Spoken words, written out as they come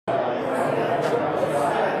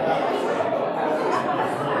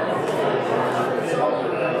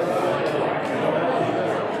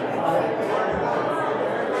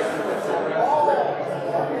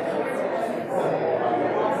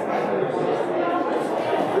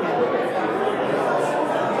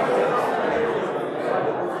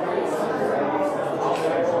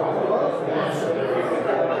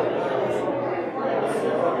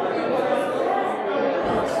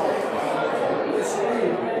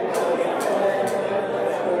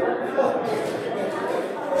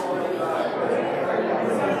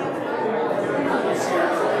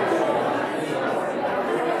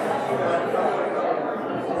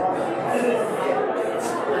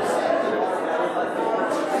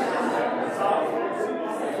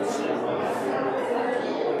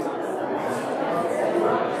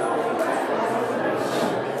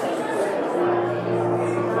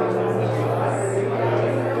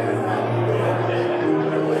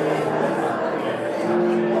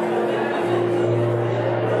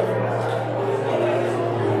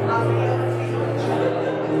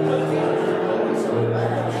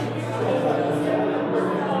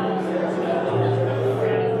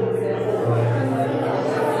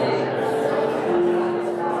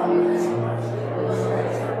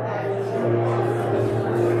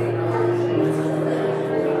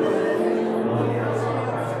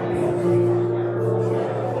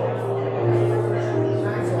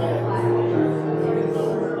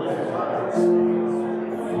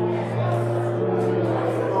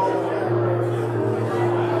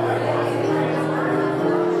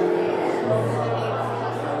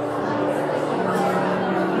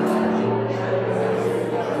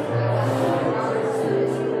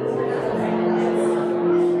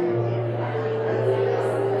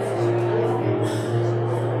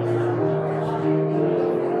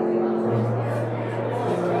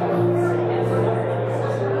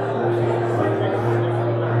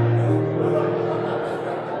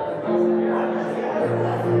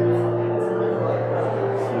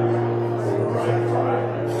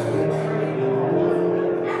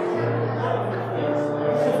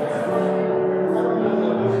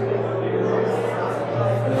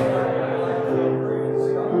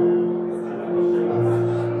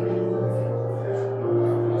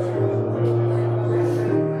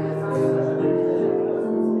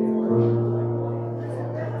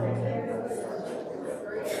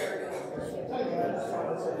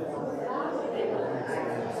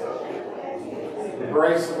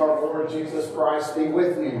grace of our Lord Jesus Christ be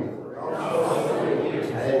with you.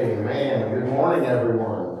 Amen. Good morning,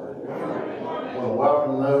 everyone. I want to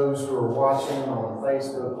welcome those who are watching on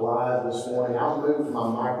Facebook Live this morning. I'll move my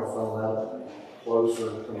microphone up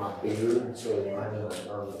closer to my beard so that I'm going to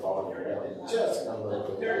turn the volume down just a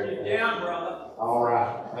little bit. Turn it down, brother. All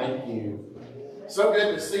right. Thank you. So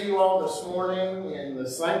good to see you all this morning in the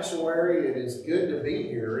sanctuary. It is good to be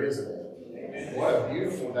here, isn't it? What a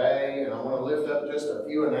beautiful day, and I want to lift up just a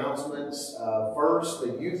few announcements. First,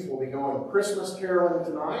 the youth will be going Christmas caroling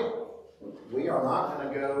tonight. We are not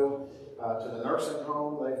going to go to the nursing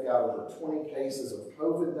home. They've got over 20 cases of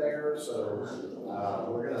COVID there, so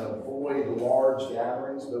we're going to avoid large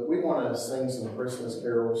gatherings, but we want to sing some Christmas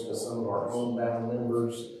carols to some of our homebound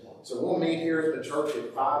members. So we'll meet here at the church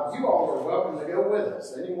at 5. You all are welcome to go with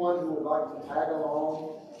us. Anyone who would like to tag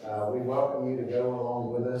along, we welcome you to go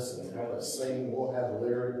along with us and have us sing. We'll have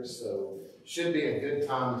lyrics, so should be a good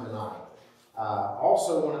time tonight.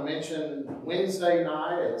 Also want to mention Wednesday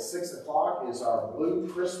night at 6 o'clock is our Blue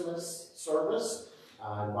Christmas service.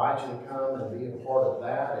 I invite you to come and be a part of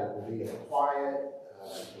that. It will be a quiet,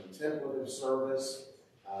 contemplative service,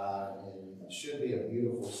 and it should be a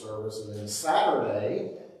beautiful service. And then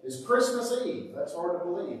Saturday is Christmas Eve. That's hard to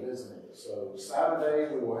believe, isn't it? So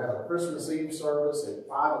Saturday we will have a Christmas Eve service at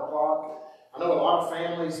 5 o'clock. I know a lot of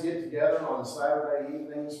families get together on Saturday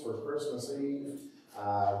evenings for Christmas Eve,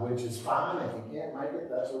 which is fine. If you can't make it,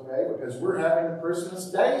 that's okay, because we're having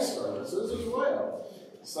Christmas Day services as well.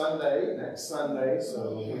 Next Sunday,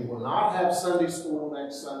 so we will not have Sunday school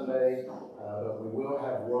next Sunday, but we will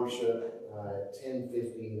have worship at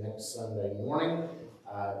 10:50 next Sunday morning.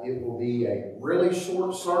 It will be a really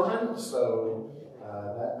short sermon, so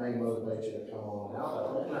that may motivate you to come on out. I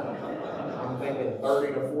don't know. I'm thinking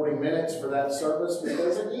 30 to 40 minutes for that service,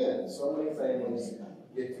 because again, so many families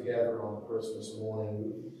get together on Christmas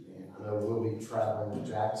morning. And I know we'll be traveling to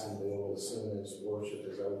Jacksonville as soon as worship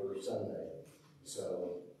is over Sunday.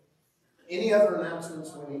 So, any other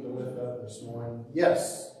announcements we need to lift up this morning?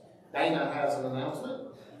 Yes, Dana has an announcement.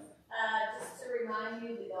 Just to remind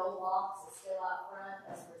you, the gold box is still out front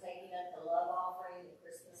as we're taking up the love offering, the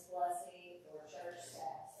Christmas blessing for church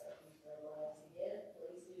staff. So if you feel willing to give,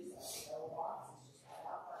 please do so. The gold box is just right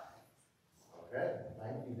out front. Okay,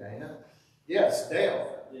 thank you, Dana. Yes,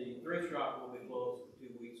 Dale. The thrift shop will be closed for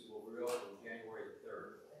 2 weeks. We'll reopen January the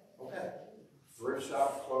 3rd. Okay. Thrift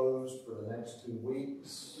shop closed for the next 2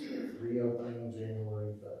 weeks, reopening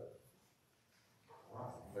January 3rd.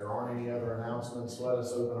 If there aren't any other announcements, let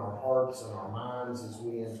us open our hearts and our minds as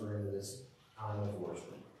we enter into this time of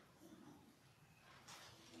worship.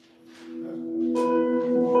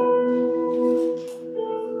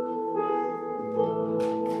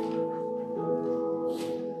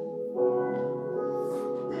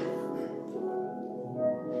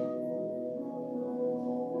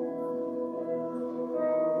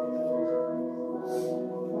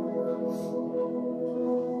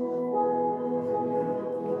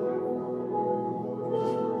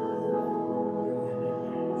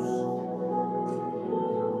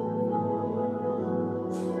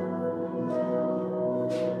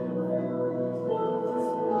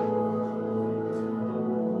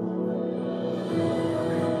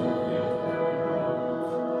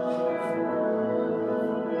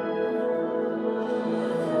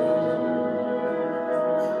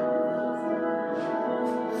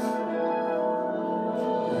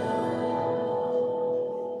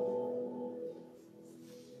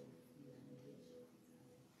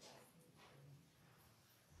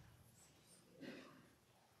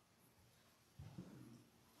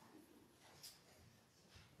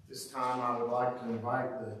 This time I would like to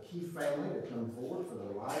invite the Key family to come forward for the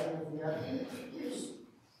lighting of the Advent.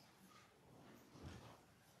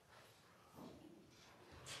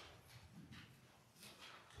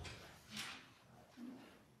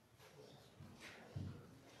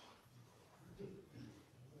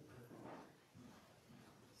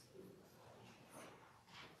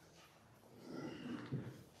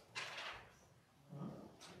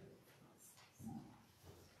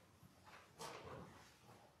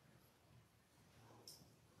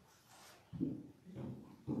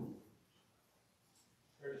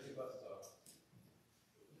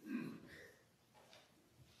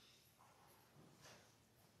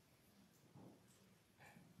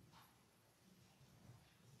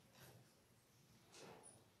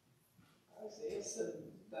 Isaiah said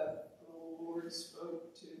that the Lord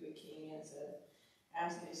spoke to the king and said,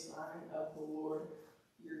 "Ask a sign of the Lord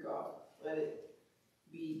your God. Let it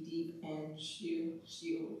be deep and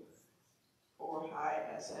Sheol, or high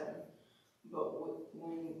as heaven." But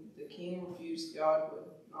when the king refused, God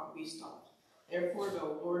would not be stopped. Therefore the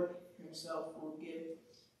Lord himself will give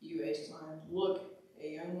you a sign. Look, a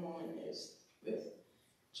young woman is with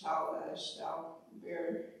child and shall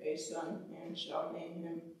bear a son, and shall name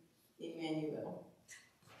him Emmanuel.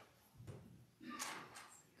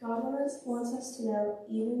 God wants us to know,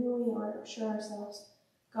 even when we aren't sure ourselves.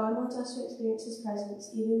 God wants us to experience His presence,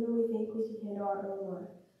 even when we think we can handle our own life.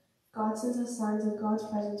 God sends us signs of God's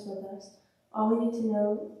presence with us. All we need to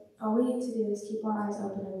do is keep our eyes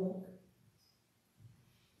open and look.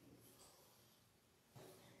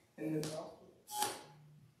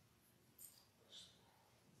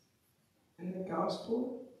 In the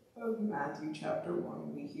Gospel of Matthew chapter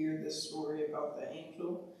 1, we hear this story about the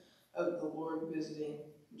angel of the Lord visiting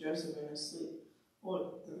Joseph in his sleep.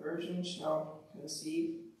 Look, the virgin shall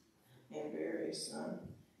conceive and bear a son,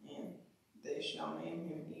 and they shall name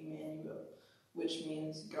him Emmanuel, which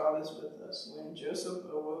means God is with us. When Joseph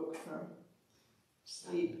awoke from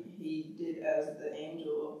sleep, he did as the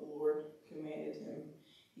angel of the Lord commanded him.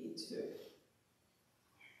 He took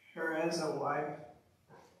her as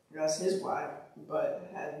his wife, but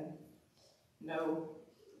had no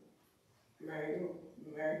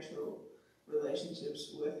marital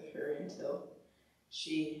relationships with her until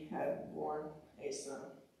she had borne a son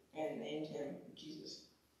and named him Jesus.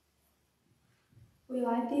 We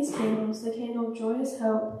light these candles, the candle of joyous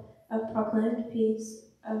hope, of proclaimed peace,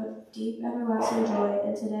 of deep everlasting joy,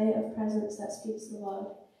 and today of presence that speaks the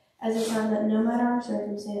love, as a sign that no matter our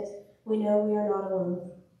circumstance, we know we are not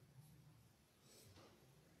alone.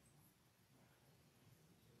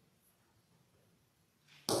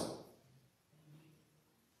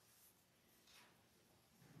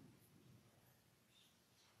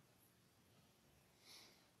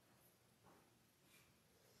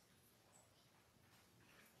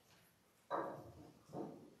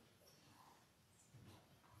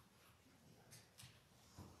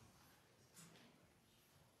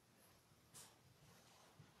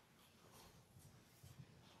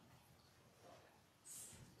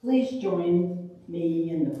 Please join me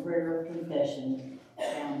in the prayer of confession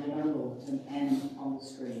found in our bulletin and on the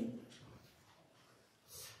screen.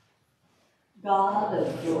 God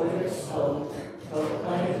of joyous hope,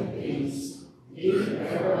 proclaim peace, deep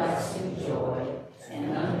everlasting joy,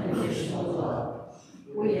 and unconditional love.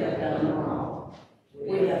 We have done wrong.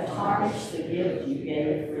 We have tarnished the gift you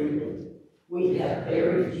gave freely. We have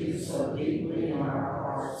buried you so deeply in our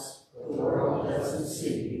hearts, the world doesn't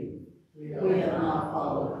see you. We have not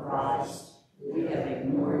followed Christ. We have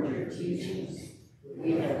ignored your teachings.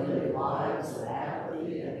 We have lived lives of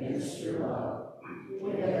apathy against your love.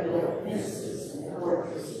 We have built fences and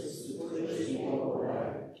fortresses to push people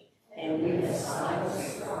away. And we have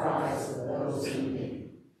silenced the cries of those in need.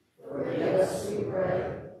 Forgive us, we pray.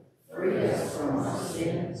 Free us from our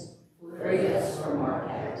sins. Free us from our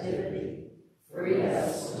captivity. Free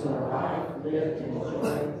us to a life lived in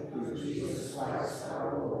joy through Jesus Christ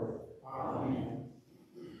our Lord. Amen.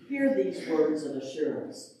 Hear these words of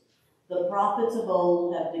assurance. The prophets of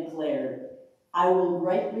old have declared, I will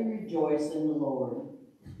greatly rejoice in the Lord.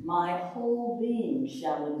 My whole being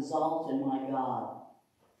shall exalt in my God,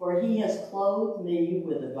 for he has clothed me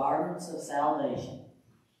with the garments of salvation.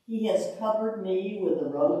 He has covered me with the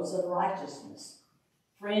robes of righteousness.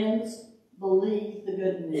 Friends, believe the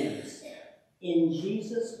good news. In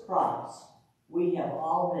Jesus Christ, we have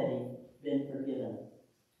already been forgiven.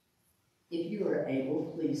 If you are able,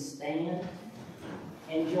 please stand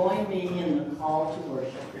and join me in the call to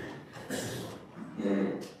worship.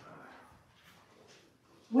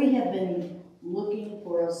 We have been looking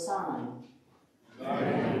for a sign.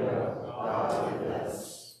 God with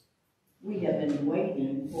us. We have been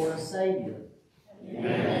waiting for a Savior.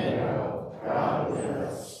 God with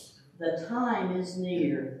us. The time is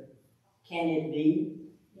near. Can it be?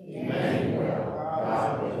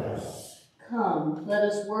 God with us. Come, let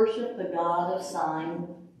us worship the God of sign,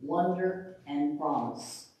 wonder, and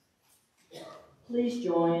promise. Please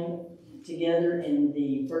join together in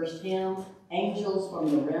the first hymn, Angels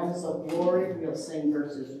from the Realms of Glory. We'll sing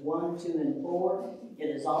verses 1, 2, and 4. It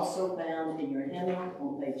is also found in your hymnal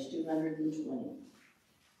on page 220.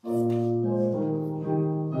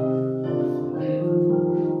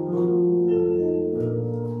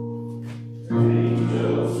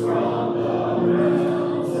 Angels from the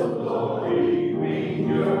realms of glory, we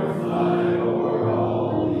fly over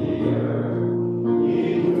all the earth. He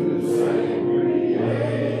who sang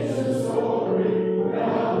creation's story,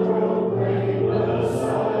 now proclaim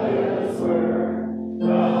Messiah's word.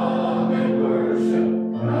 Come and worship,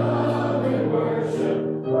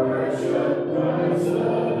 worship Christ.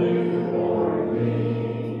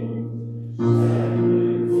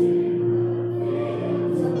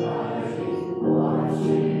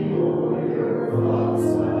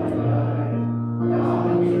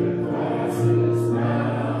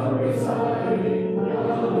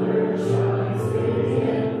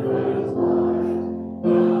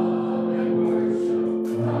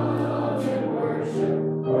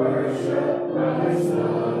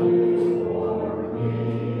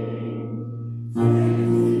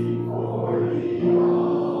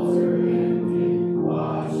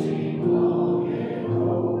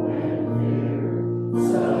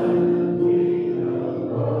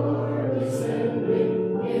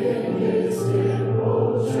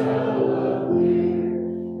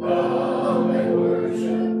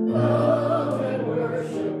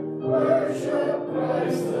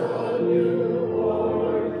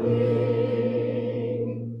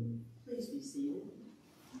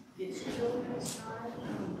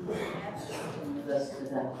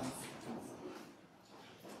 well.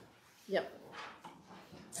 Yep.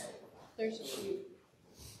 There's a few.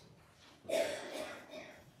 And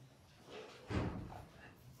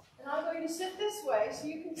I'm going to sit this way so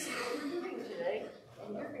you can see what we're doing today.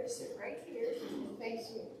 And you're going to sit right here and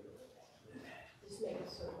face me. Just make a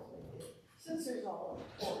circle. Since there's all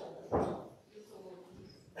of them.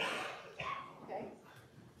 Okay?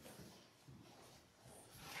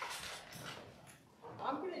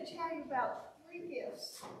 I'm going to tell you about 3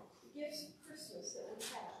 gifts, the gifts of Christmas that we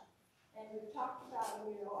have. And we've talked about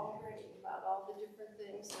them, already, about all the different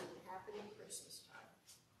things that happen at Christmas time.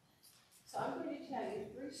 So I'm going to tell you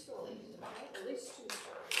 3 stories, okay? At least 2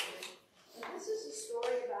 stories. And this is a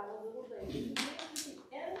story about a little lady who lived at the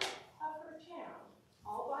end of her town,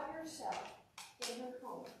 all by herself, in her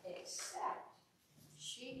home, except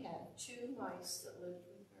she had 2 mice that lived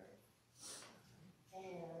with her.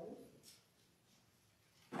 And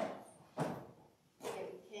it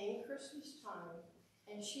became Christmas time,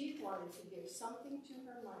 and she wanted to give something to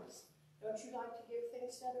her mice. Don't you like to give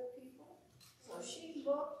things to other people? So she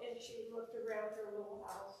looked and she looked around her little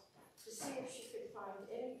house to see if she could find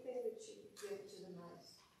anything that she could give to the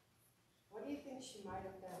mice. What do you think she might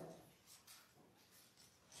have done?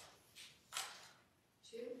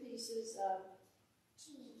 2 pieces of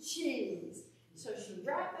cheese. So she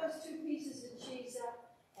wrapped those 2 pieces of cheese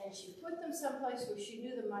up and she put them someplace where she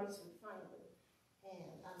knew the mice would find them.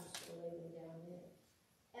 And I'm just going to lay them down there.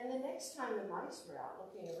 And the next time the mice were out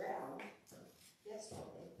looking around, guess what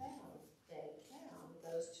they found? They found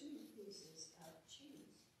those 2 pieces of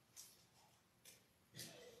cheese.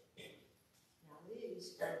 Now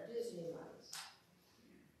these are Disney mice.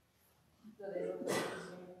 So they look like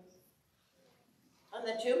Disney mice. And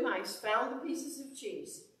the 2 mice found the pieces of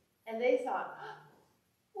cheese. And they thought,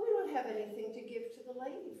 we don't have anything to give to the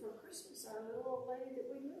lady for Christmas, our little old lady that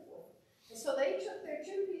we live with. And so they took their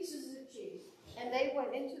 2 pieces of cheese and they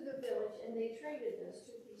went into the village and they traded those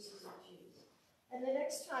 2 pieces of cheese. And the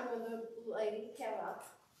next time when the lady came up,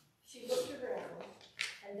 she looked around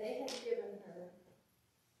and they had given her,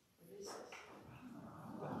 what is this?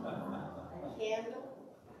 A candle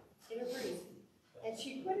in a wreath. And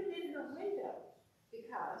she put it in her window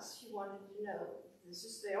because she wanted to know this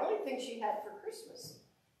is the only thing she had for Christmas.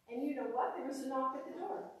 And you know what? There was a knock at the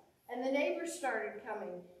door. And the neighbors started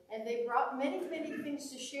coming. And they brought many, many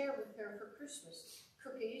things to share with her for Christmas.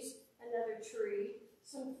 Cookies, another tree,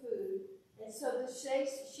 some food. And so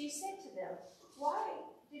she said to them, why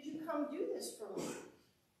did you come do this for me?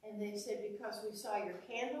 And they said, because we saw your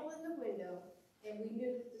candle in the window and we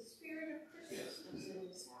knew that the spirit of Christmas was in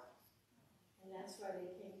this house. And that's why they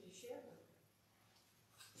came to share with her.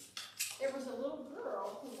 There was a little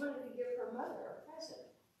girl who wanted to give her mother a present.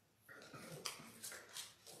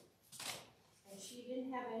 And she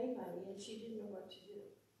didn't have any money and she didn't know what to do.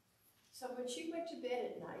 So when she went to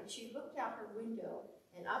bed at night, she looked out her window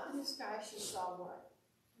and up in the sky she saw what?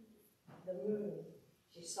 The moon.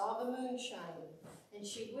 She saw the moon shining. And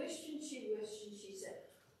she wished and she wished and she said,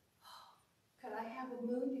 oh, could I have a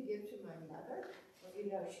moon to give to my mother? Well, you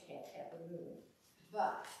know she can't have a moon.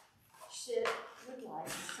 But she would like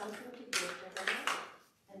something to give to her mother.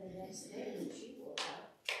 And the next day when she woke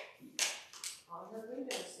up, on her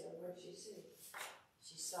windowsill, what did she see?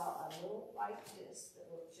 She saw a little white disc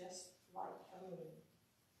that looked just like a moon.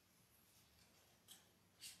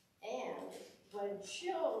 And when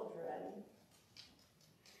children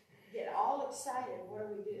get all excited,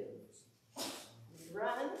 what do? We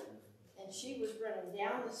run, and she was running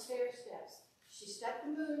down the stair steps. She stuck the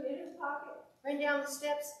moon in her pocket, ran down the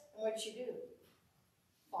steps, and what'd she do?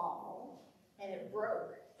 Fall, and it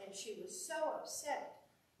broke, and she was so upset.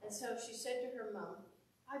 And so she said to her mom,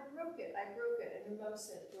 I broke it. And her mom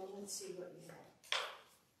said, well, let's see what you have.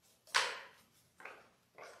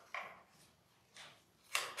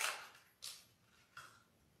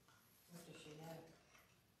 What does she have?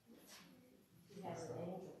 She has an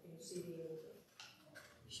angel. Can you see the angel?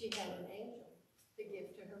 She had an angel to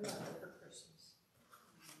give to her mother for Christmas.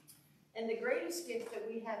 And the greatest gift that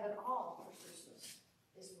we have at all for Christmas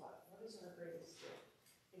is what? What is our greatest gift?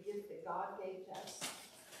 The gift that God gave to us.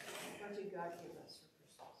 What did God give us for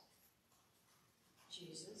Christmas?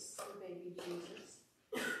 Jesus, the baby Jesus.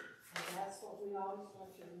 And that's what we always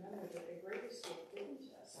want to remember, that the greatest gift given to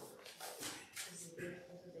us is the gift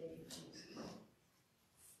of the baby Jesus.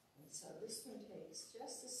 And so this one takes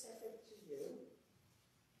just a second to do.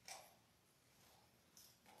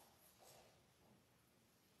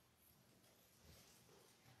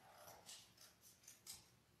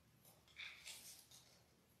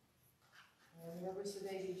 And where was the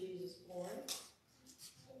baby Jesus born?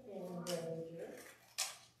 In a manger.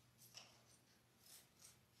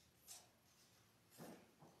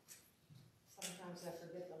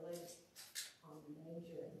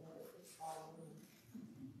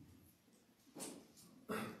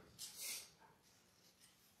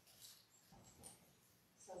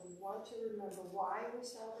 we want to remember why we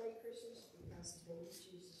celebrate Christmas, because today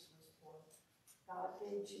Jesus was born. God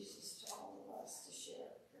gave Jesus to all of us to share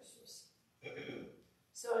Christmas.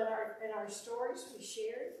 So in our stories, we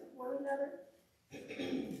shared with one another.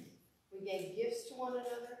 We gave gifts to one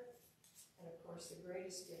another. And of course, the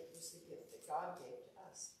greatest gift was the gift that God gave to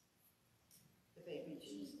us. The baby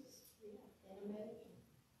Jesus. Yeah, in a manger.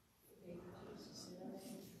 The baby Jesus in a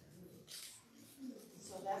manger.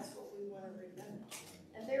 So that's what we want to remember.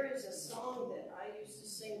 And there is a song that I used to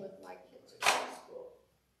sing with my kids at high school.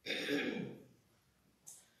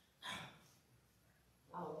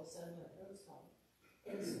 All of a sudden, my throat's gone.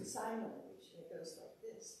 It's in sign language, and it goes like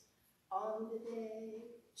this. On the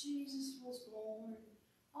day Jesus was born,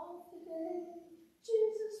 on the day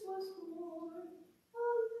Jesus was born,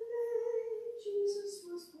 on the day Jesus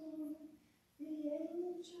was born, the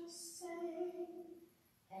angels sang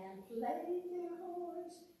and played their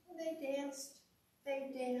horns, and they danced,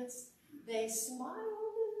 they smiled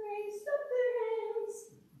and raised up their hands.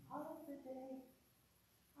 On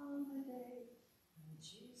the day when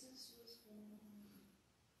Jesus was born.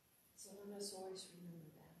 So let us always remember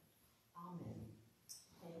that. Amen.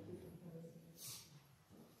 Thank you for coming.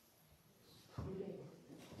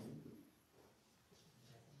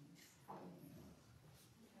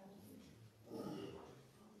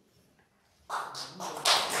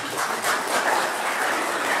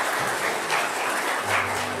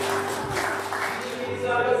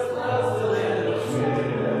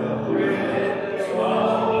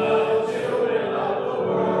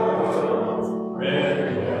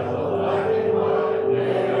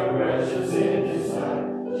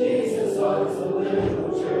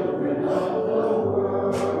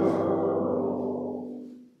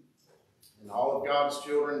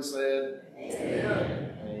 Children said,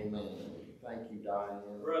 Amen. Amen. Thank you, Diane.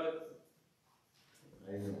 Brother.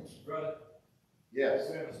 Amen. Brother. Yes.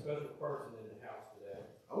 We have a special person in the house today.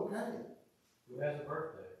 Okay. Who has a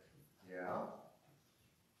birthday. Yeah.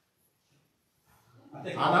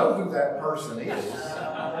 I know who that person is.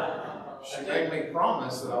 She made me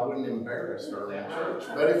promise that I wouldn't embarrass her in church.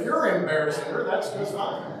 But if you're embarrassing her, that's just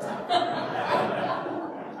fine.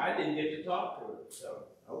 I didn't get to talk to her, so.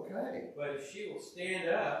 Okay. But if she will stand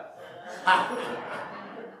up,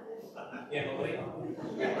 Emily.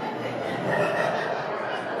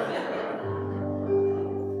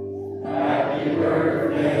 Happy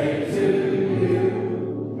birthday to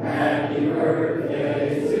you. Happy birthday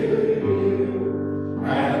to you.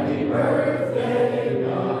 Happy birthday,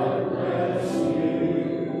 God bless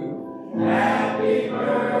you. Happy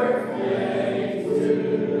birthday to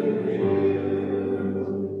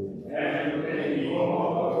you. And many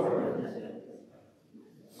more.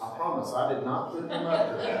 I promise I did not put them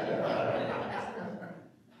up there.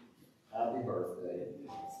 Happy birthday.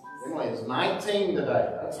 Emily is 19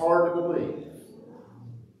 today. That's hard to believe.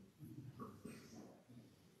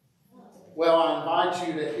 Well, I invite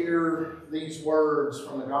you to hear these words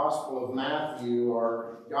from the Gospel of Matthew.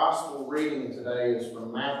 Our Gospel reading today is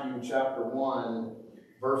from Matthew chapter 1,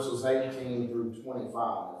 verses 18 through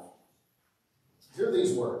 25. Hear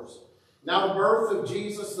these words. Now the birth of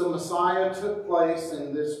Jesus the Messiah took place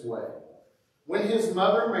in this way. When his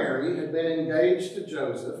mother Mary had been engaged to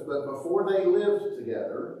Joseph, but before they lived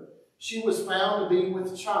together, she was found to be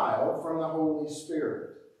with child from the Holy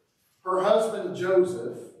Spirit. Her husband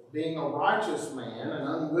Joseph, being a righteous man and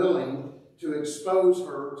unwilling to expose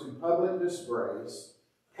her to public disgrace,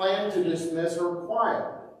 planned to dismiss her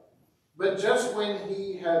quietly. But just when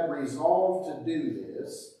he had resolved to do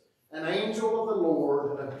this, an angel of the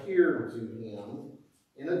Lord appeared to him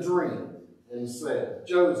in a dream and said,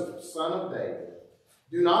 Joseph, son of David,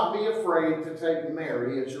 do not be afraid to take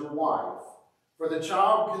Mary as your wife, for the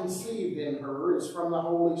child conceived in her is from the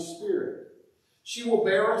Holy Spirit. She will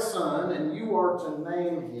bear a son, and you are to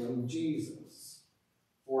name him Jesus,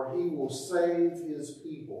 for he will save his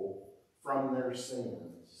people from their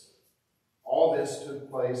sins. All this took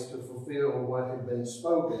place to fulfill what had been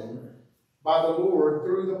spoken by the Lord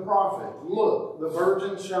through the prophet. Look, the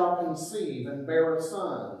virgin shall conceive and bear a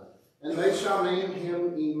son, and they shall name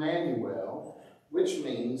him Emmanuel, which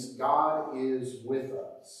means God is with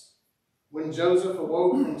us. When Joseph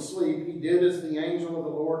awoke from sleep, he did as the angel of the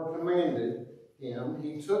Lord commanded him.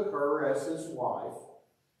 He took her as his wife,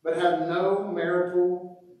 but had no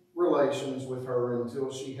marital relations with her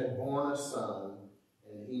until she had borne a son,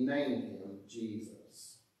 and he named him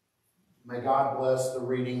Jesus. May God bless the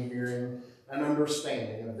reading, hearing, and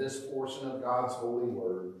understanding of this portion of God's holy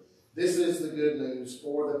word. This is the good news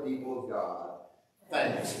for the people of God.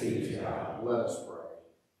 Thanks be to God. Let us pray.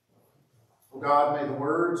 Oh God, may the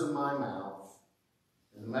words of my mouth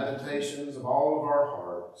and the meditations of all of our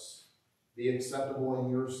hearts be acceptable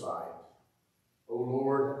in your sight. O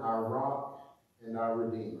Lord, our rock and our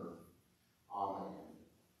Redeemer. Amen.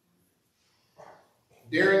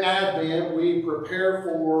 During Advent, we prepare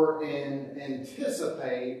for and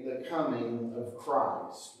anticipate the coming of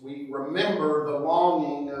Christ. We remember the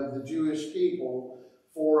longing of the Jewish people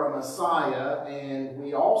for a Messiah, and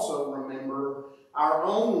we also remember our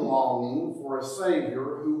own longing for a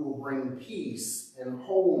Savior who will bring peace and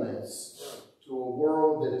wholeness to a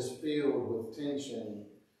world that is filled with tension,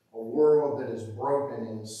 a world that is broken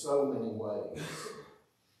in so many ways.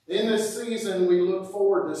 In this season, we look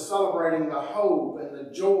forward to celebrating the hope and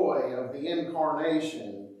the joy of the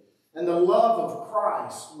Incarnation and the love of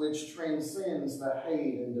Christ, which transcends the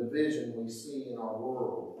hate and division we see in our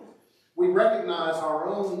world. We recognize our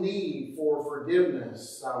own need for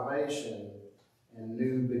forgiveness, salvation, and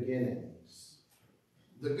new beginnings.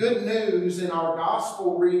 The good news in our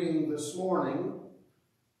gospel reading this morning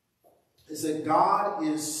is that God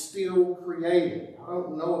is still creating. I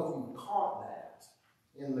don't know if you caught that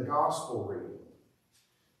in the gospel reading.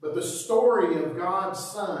 But the story of God's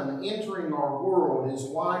Son entering our world is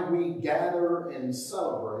why we gather and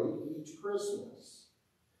celebrate each Christmas.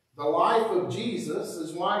 The life of Jesus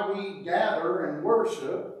is why we gather and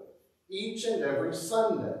worship each and every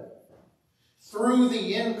Sunday. Through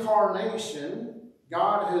the Incarnation,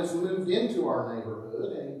 God has moved into our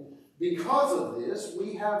neighborhood, and because of this,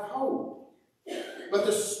 we have hope. But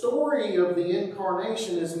the story of the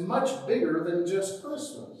Incarnation is much bigger than just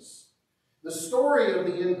Christmas. The story of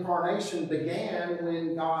the Incarnation began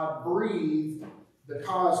when God breathed the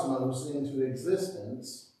cosmos into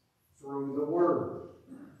existence through the Word.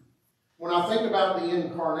 When I think about the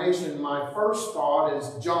Incarnation, my first thought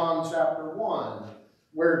is John chapter 1,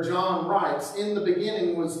 where John writes, "In the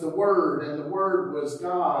beginning was the Word, and the Word was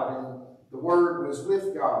God, and the Word was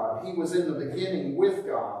with God. He was in the beginning with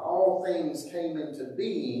God. All things came into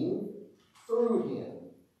being through him.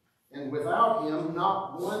 And without him,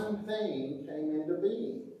 not one thing came into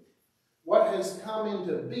being. What has come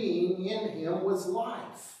into being in him was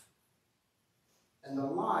life. And the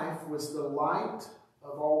life was the light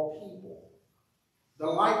of all people. The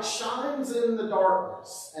light shines in the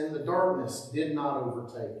darkness, and the darkness did not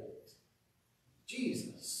overtake it."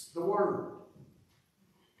 Jesus, the Word.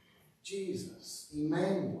 Jesus,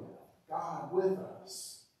 Emmanuel, God with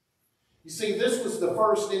us. You see, this was the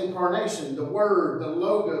first incarnation, the Word, the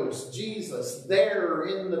Logos, Jesus, there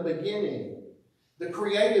in the beginning, the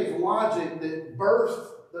creative logic that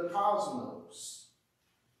birthed the cosmos.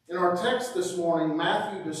 In our text this morning,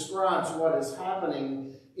 Matthew describes what is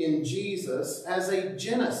happening in Jesus as a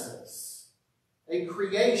genesis, a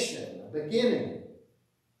creation, a beginning.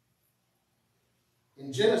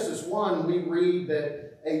 In Genesis 1, we read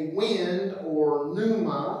that a wind or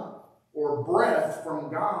pneuma or breath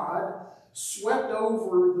from God swept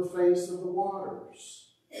over the face of the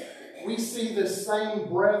waters. We see this same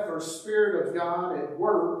breath or Spirit of God at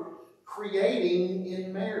work creating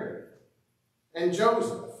in Mary and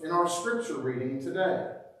Joseph in our scripture reading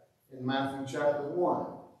today in Matthew chapter 1.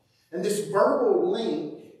 And this verbal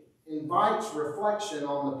link invites reflection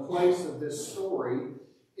on the place of this story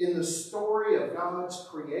in the story of God's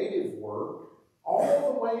creative work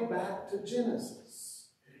all the way back to Genesis.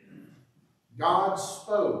 God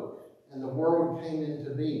spoke and the world came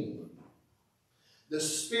into being. The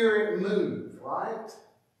Spirit moved, right?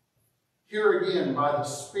 Here again, by the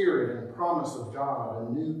Spirit and promise of God, a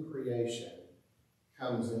new creation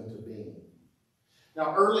comes into being.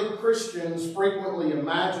 Now, early Christians frequently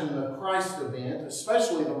imagine the Christ event,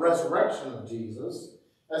 especially the resurrection of Jesus,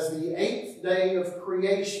 as the 8th day of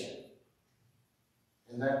creation.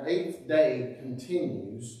 And that 8th day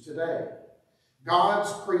continues today.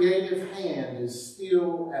 God's creative hand is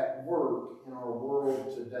still at work in our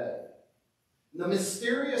world today. The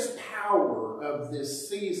mysterious power of this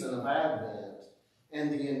season of Advent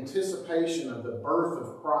and the anticipation of the birth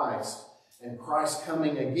of Christ and Christ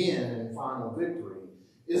coming again in final victory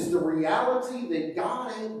is the reality that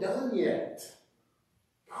God ain't done yet.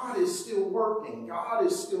 God is still working. God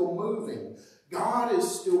is still moving. God is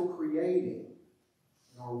still creating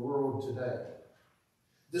in our world today.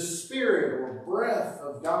 The Spirit or breath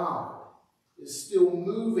of God is still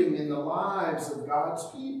moving in the lives of God's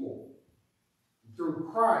people. Through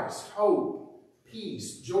Christ, hope,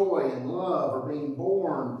 peace, joy, and love are being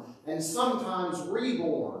born and sometimes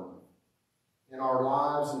reborn in our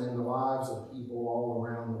lives and in the lives of people all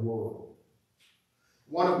around the world.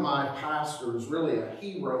 One of my pastors, really a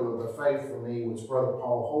hero of the faith for me, was Brother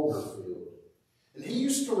Paul Holderfield. And he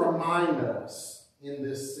used to remind us in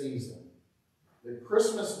this season that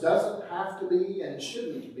Christmas doesn't have to be and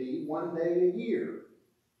shouldn't be one day a year.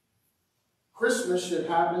 Christmas should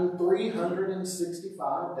happen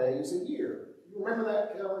 365 days a year. You remember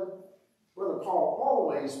that, Kelly? Brother Paul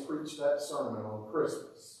always preached that sermon on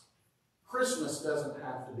Christmas. Christmas doesn't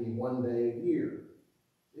have to be one day a year.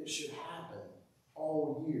 It should happen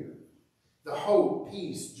all year. The hope,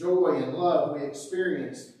 peace, joy, and love we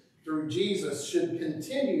experience through Jesus should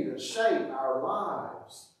continue to shape our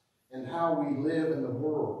lives and how we live in the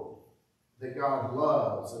world that God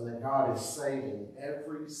loves and that God is saving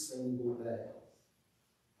every single day.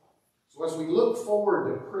 So as we look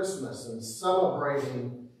forward to Christmas and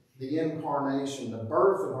celebrating the incarnation, the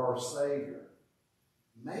birth of our Savior,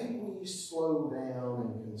 may we slow down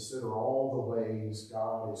and consider all the ways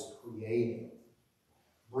God is creating,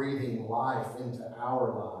 breathing life into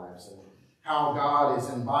our lives, and how God is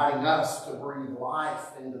inviting us to breathe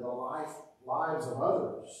life into the lives of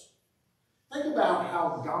others. Think about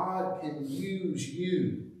how God can use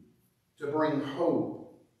you to bring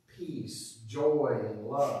hope, peace, joy, and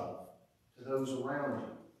love to those around you.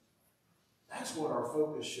 That's what our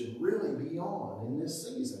focus should really be on in this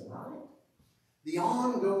season, right? The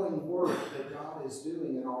ongoing work that God is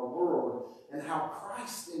doing in our world and how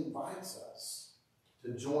Christ invites us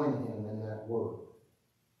to join him in that work.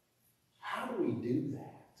 How do we do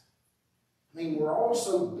that? I mean, we're all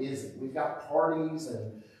so busy. We've got parties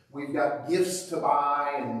and we've got gifts to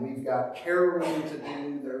buy and we've got caroling to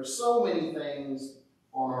do. There's so many things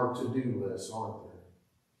on our to-do list, aren't there?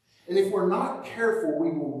 And if we're not careful,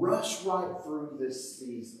 we will rush right through this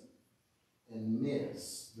season and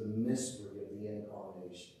miss the mystery of the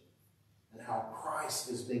incarnation and how Christ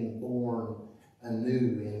is being born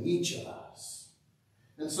anew in each of us.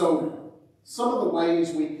 And so, some of the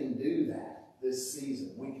ways we can do that this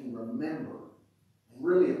season, we can remember and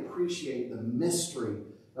really appreciate the mystery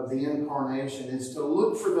of the incarnation, is to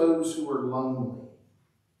look for those who are lonely.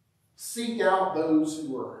 Seek out those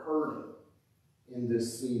who are hurting in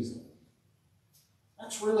this season.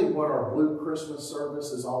 That's really what our Blue Christmas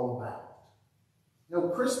service is all about. You know,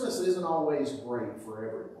 Christmas isn't always great for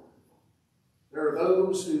everyone. There are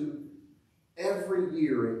those who every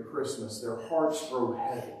year at Christmas their hearts grow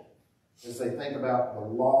heavy as they think about the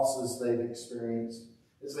losses they've experienced,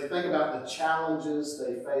 as they think about the challenges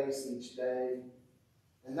they face each day.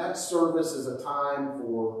 And that service is a time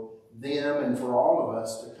for them and for all of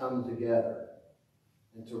us to come together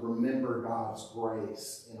and to remember God's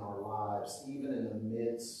grace in our lives, even in the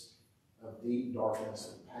midst of deep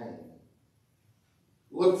darkness and pain.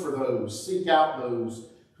 Look for those, seek out those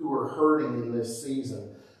who are hurting in this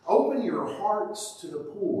season. Open your hearts to the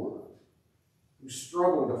poor who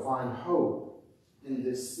struggle to find hope in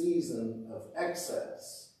this season of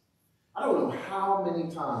excess. I don't know how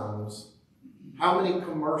many times, how many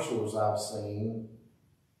commercials I've seen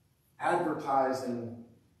advertising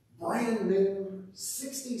brand new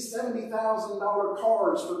 $60,000, $70,000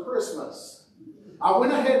 cars for Christmas. I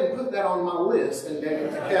went ahead and put that on my list and gave it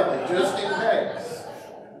to Kelly just in case.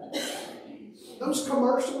 Those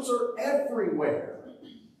commercials are everywhere.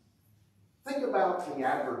 Think about the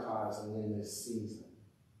advertising in this season.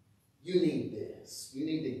 You need this. You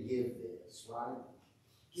need to give this, right?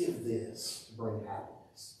 Give this to bring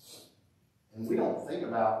happiness. And we don't think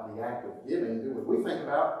about the act of giving, do we? We think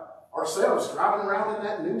about ourselves driving around in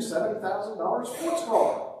that new $70,000 sports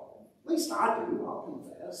car. At least I do, I'll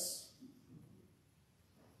confess.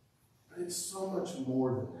 But it's so much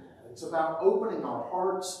more than that. It's about opening our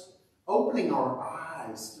hearts, opening our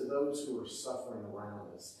eyes to those who are suffering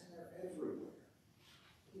around us. And they're everywhere.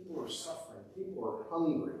 People are suffering. People are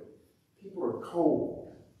hungry. People are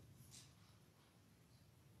cold.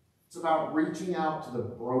 It's about reaching out to the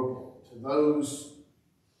broken, to those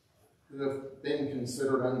who have been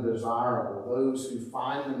considered undesirable, those who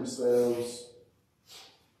find themselves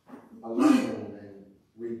alone and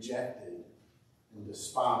rejected and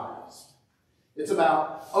despised. It's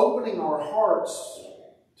about opening our hearts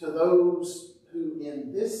to those who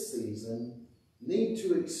in this season need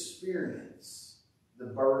to experience the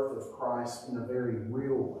birth of Christ in a very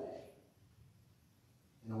real way,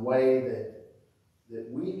 in a way that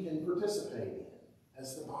we can participate in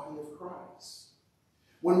as the body of Christ.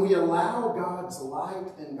 When we allow God's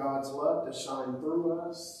light and God's love to shine through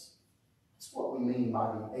us, that's what we mean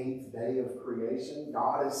by the 8th day of creation.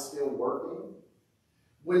 God is still working.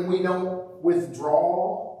 When we don't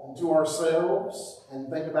withdraw into ourselves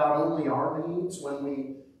and think about only our needs, when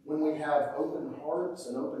we have open hearts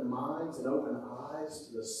and open minds and open eyes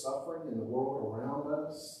to the suffering in the world around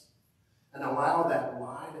us, and allow that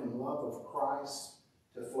light and love of Christ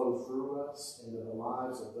to flow through us into the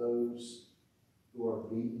lives of those who are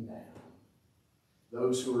beaten down,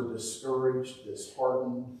 those who are discouraged,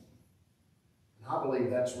 disheartened. And I believe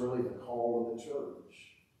that's really the call of the church,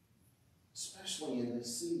 especially in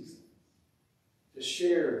this season, to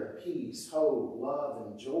share the peace, hope, love,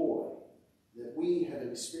 and joy that we have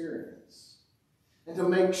experienced. And to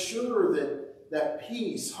make sure that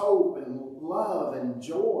peace, hope, and love, and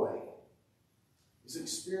joy is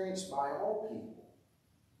experienced by all people.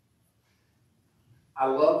 I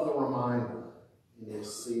love the reminder in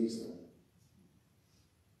this season,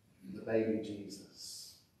 the baby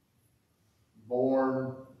Jesus,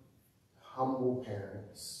 born to humble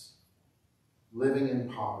parents, living in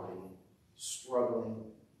poverty, struggling,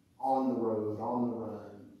 on the road, on the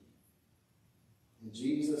run. And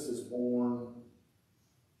Jesus is born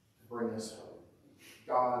to bring us hope.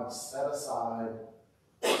 God set aside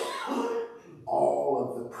all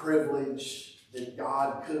of the privilege that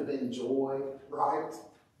God could have enjoyed, right?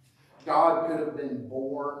 God could have been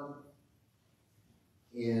born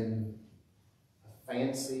in a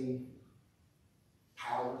fancy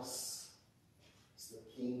palace as the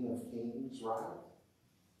King of Kings, right?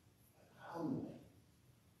 But humbly,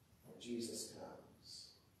 Jesus comes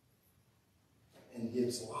and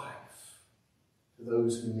gives life to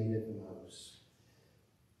those who need it the most.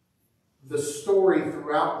 The story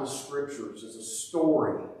throughout the Scriptures is a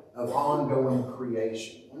story of ongoing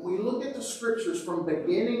creation. When we look at the Scriptures from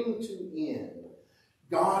beginning to end,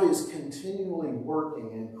 God is continually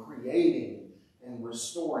working and creating and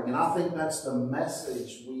restoring. And I think that's the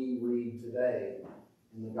message we read today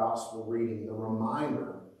in the Gospel reading, the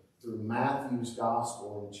reminder through Matthew's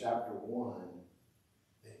Gospel in chapter 1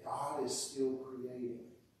 that God is still creating,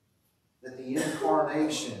 that the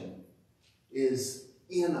incarnation is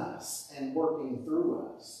in us and working through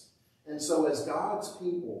us. And so as God's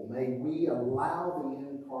people, may we allow the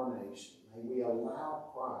incarnation, may we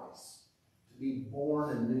allow Christ to be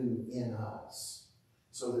born anew in us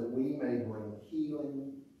so that we may bring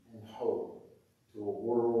healing and hope to a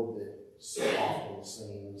world that so often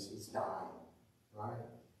seems is dying, right?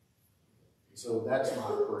 So that's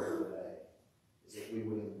my prayer today, is that we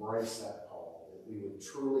would embrace that call, that we would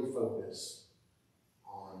truly focus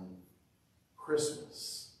on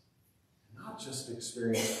Christmas, and not just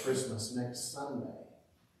experience Christmas next Sunday,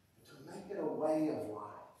 but to make it a way of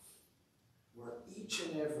life where each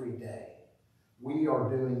and every day we are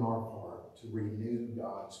doing our part to renew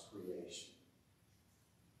God's creation.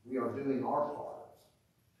 We are doing our part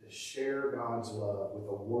to share God's love with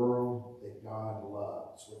a world that God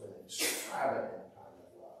loves, with an extravagant kind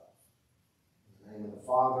of love. In the name of the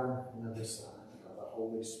Father, and of the Son, and of the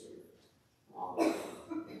Holy Spirit. Amen.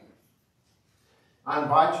 I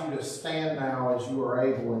invite you to stand now as you are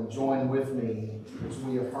able and join with me as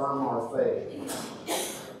we affirm our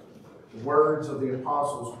faith. The words of the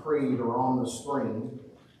Apostles' Creed are on the screen,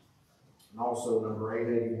 and also number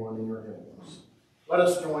 881 in your hymnals. Let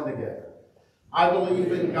us join together. I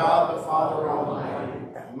believe in God the Father Almighty,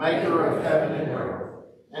 maker of heaven and earth,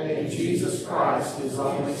 and in Jesus Christ, his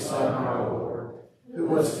only Son, our Lord, who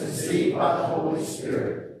was conceived by the Holy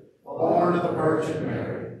Spirit, born of the Virgin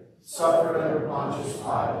Mary, suffered under Pontius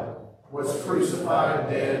Pilate, was crucified,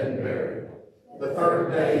 dead, and buried. The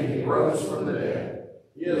third day he rose from the dead.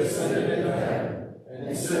 He ascended into heaven,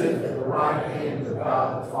 and sitteth at the right hand of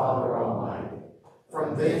God the Father Almighty.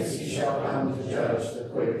 From thence he shall come to judge the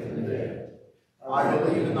quick and the dead. I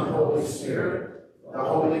believe in the Holy Spirit, the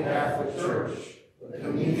Holy Catholic Church, the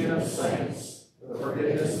communion of saints, the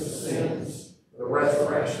forgiveness of sins, the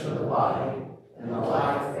resurrection of the body, and the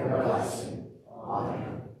life everlasting.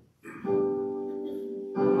 Amen.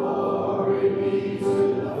 Glory be to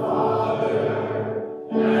the Father,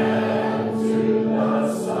 and to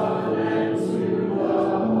the Son, and to the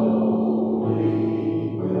Holy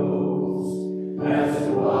Ghost, as it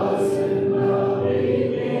was in the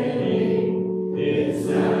beginning, is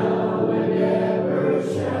now, and ever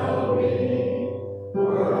shall be,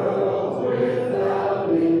 world without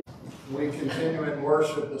end. We continue in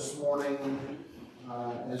worship this morning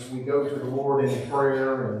as we go to the Lord in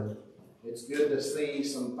prayer, and it's good to see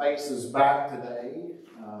some faces back today,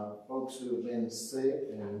 folks who have been sick,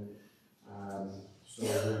 and so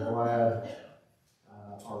we're glad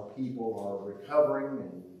our people are recovering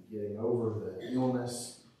and getting over the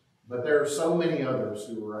illness. But there are so many others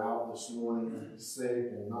who are out this morning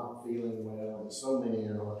sick and not feeling well, and so many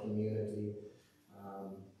in our community.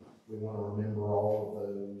 We want to remember all of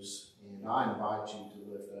those, and I invite you to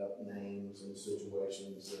lift up names and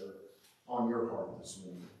situations that are on your heart this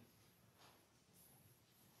morning.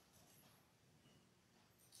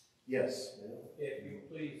 Yes. If you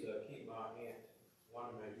please keep my aunt,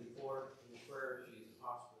 Wanda May-Before, in prayer. She's in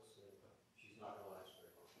hospice and she's not going to last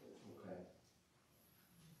very long. Okay.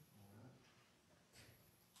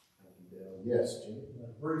 Yes, Jim? The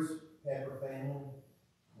Bruce Pepper family,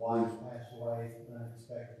 wife passed away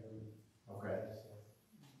unexpectedly. Okay.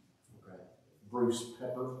 Okay. Bruce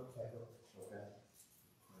Pepper? Pepper. Okay.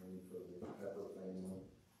 Praying for the Pepper family.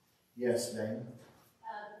 Yes, Dana?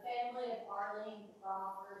 The family of Arlene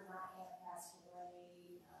Crawford, my aunt passed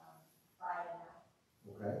away, Friday night.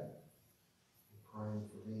 Okay. Praying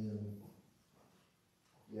for them.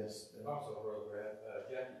 Yes, Dana? Also, Brother Brad,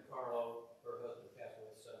 Jackie Carlo, her husband passed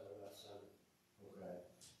away suddenly last Sunday. Okay.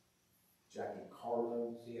 Jackie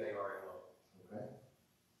Carlo? C-A-R-L-O. Okay.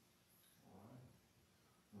 All right.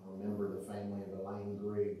 I remember the family of Elaine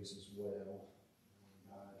Griggs as well.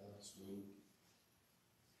 Died last week.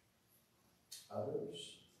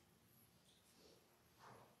 Others?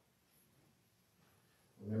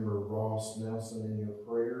 Remember Ross Nelson in your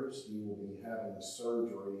prayers. He will be having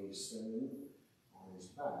surgery soon on his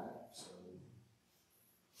back. So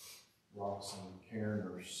Ross and Karen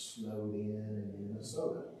are snowed in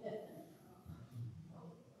Minnesota.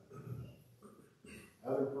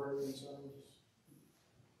 Other prayer concerns?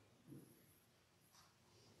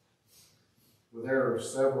 Well, there are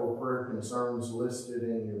several prayer concerns listed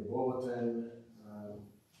in your bulletin.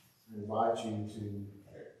 I invite you to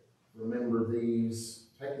remember these.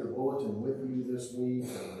 Take your bulletin with you this week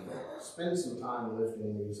and spend some time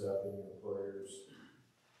lifting these up in your prayers.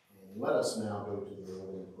 And let us now go to the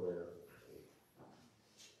Lord in prayer.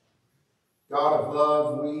 God of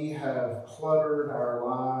love, we have cluttered our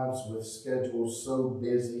lives with schedules so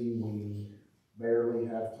busy we barely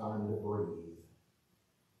have time to breathe.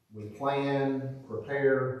 We plan,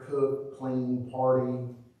 prepare, cook, clean,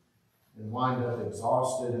 party, and wind up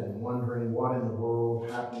exhausted and wondering what in the world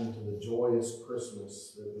happened to the joyous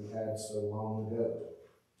Christmas that we had so long ago.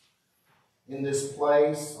 In this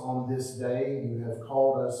place, on this day, you have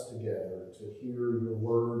called us together to hear your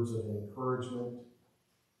words of encouragement,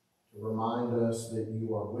 to remind us that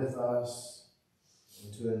you are with us,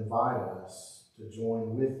 and to invite us to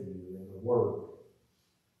join with you in the work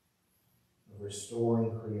of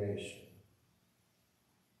restoring creation.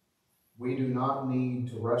 We do not need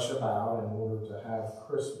to rush about in order to have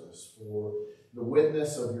Christmas, for the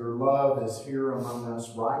witness of your love is here among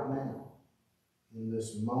us right now, in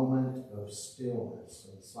this moment of stillness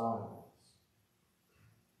and silence.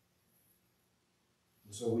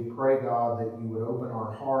 And so we pray, God, that you would open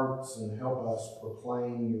our hearts and help us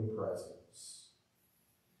proclaim your presence.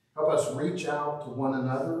 Help us reach out to one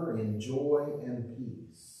another in joy and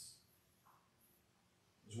peace.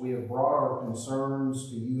 As we have brought our concerns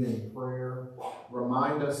to you in prayer,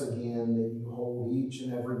 remind us again that you hold each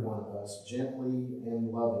and every one of us gently and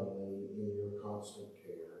lovingly in your constant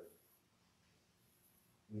care.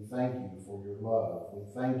 We thank you for your love. We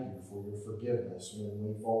thank you for your forgiveness when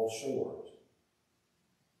we fall short.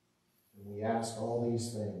 And we ask all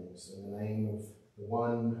these things in the name of the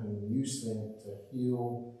one whom you sent to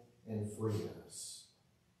heal and free us.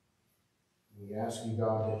 We ask you,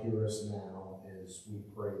 God, to hear us now as we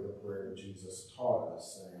pray the prayer Jesus taught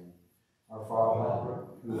us, saying, Our Father,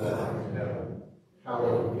 who art in heaven,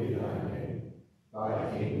 hallowed be thy name.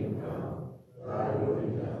 Thy kingdom come, thy will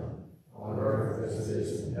be done, on earth as it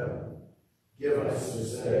is in heaven. Give us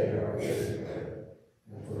this day our daily bread,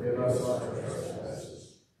 and forgive us our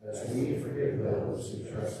trespasses, as we forgive those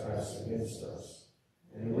who trespass against us.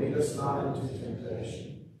 And lead us not into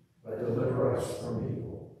temptation, but deliver us from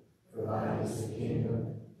evil. For thine is the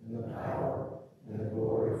kingdom, and the power, and the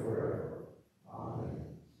glory forever. Amen.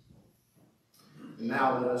 And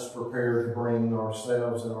now let us prepare to bring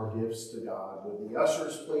ourselves and our gifts to God. Would the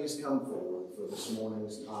ushers please come forward for this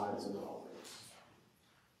morning's tithes and offerings?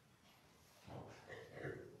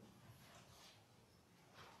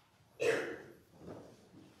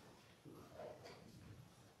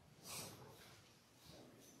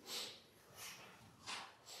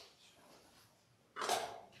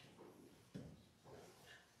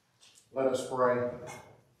 Let us pray.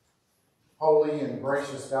 Holy and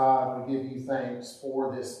gracious God, we give you thanks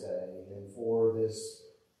for this day and for this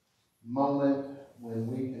moment when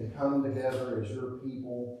we can come together as your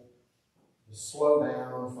people to slow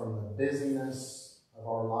down from the busyness of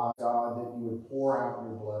our lives, God, that you would pour out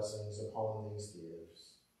your blessings upon these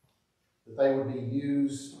gifts, that they would be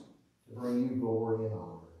used to bring you glory and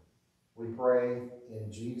honor. We pray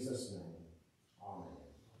in Jesus' name.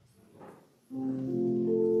 Amen.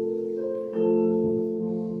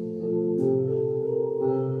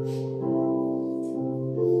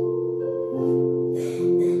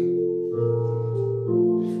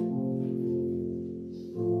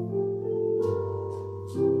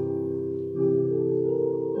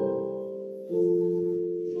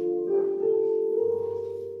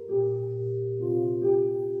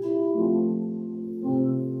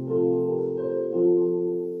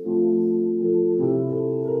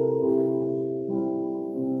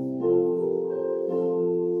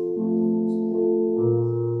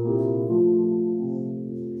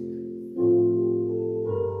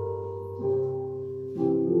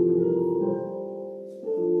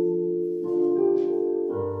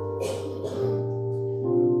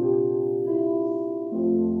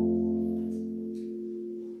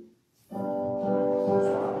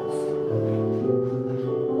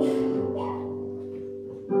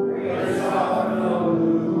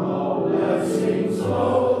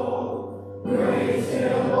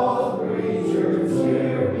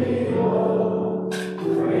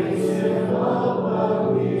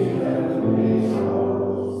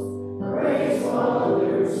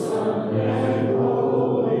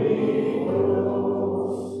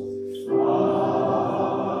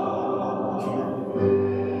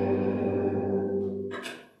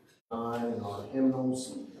 in our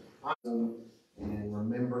hymnals. And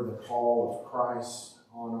remember the call of Christ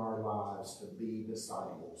on our lives to be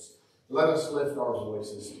disciples. Let us lift our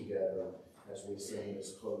voices together as we sing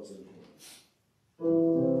this closing hymn.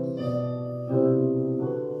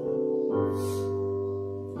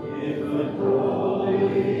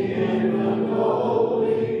 Infant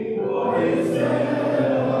holy, for his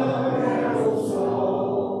death our herald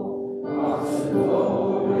song, oxen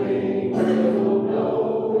lowing, little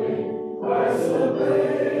knowing, Christ the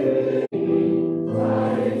baby,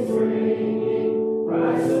 tidings bringing,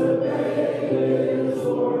 Christ the baby is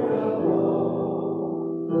Lord of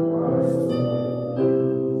all. Christ the baby.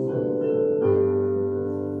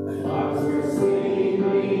 Flocks were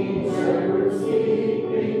sleeping, shepherds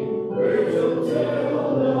keeping, vigil till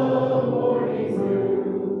the morning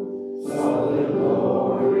grew. Saw the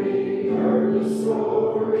glory, heard the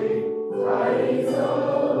story, tidings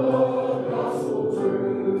of the gospel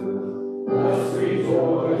true. Thus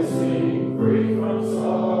rejoicing, free from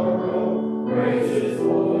sorrow, raise his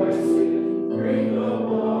voice, bring the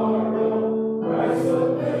morrow. Christ the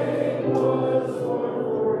babe was born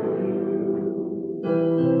for you.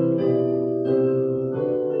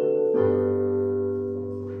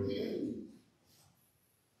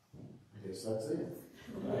 I guess that's it.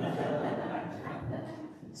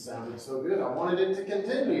 It sounded so good. I wanted it to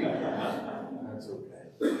continue. That's okay.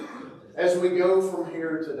 As we go from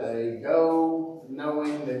here today, go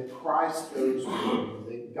knowing that Christ goes with you,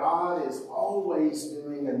 that God is always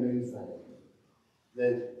doing a new thing,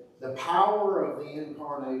 that the power of the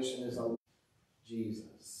incarnation is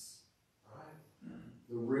Jesus, right?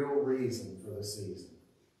 The real reason for the season,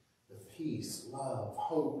 the peace, love,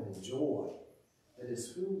 hope, and joy that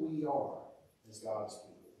is who we are as God's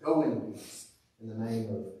people. Go in peace in the name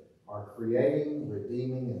of our creating,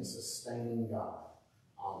 redeeming, and sustaining God.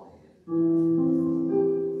 Amen.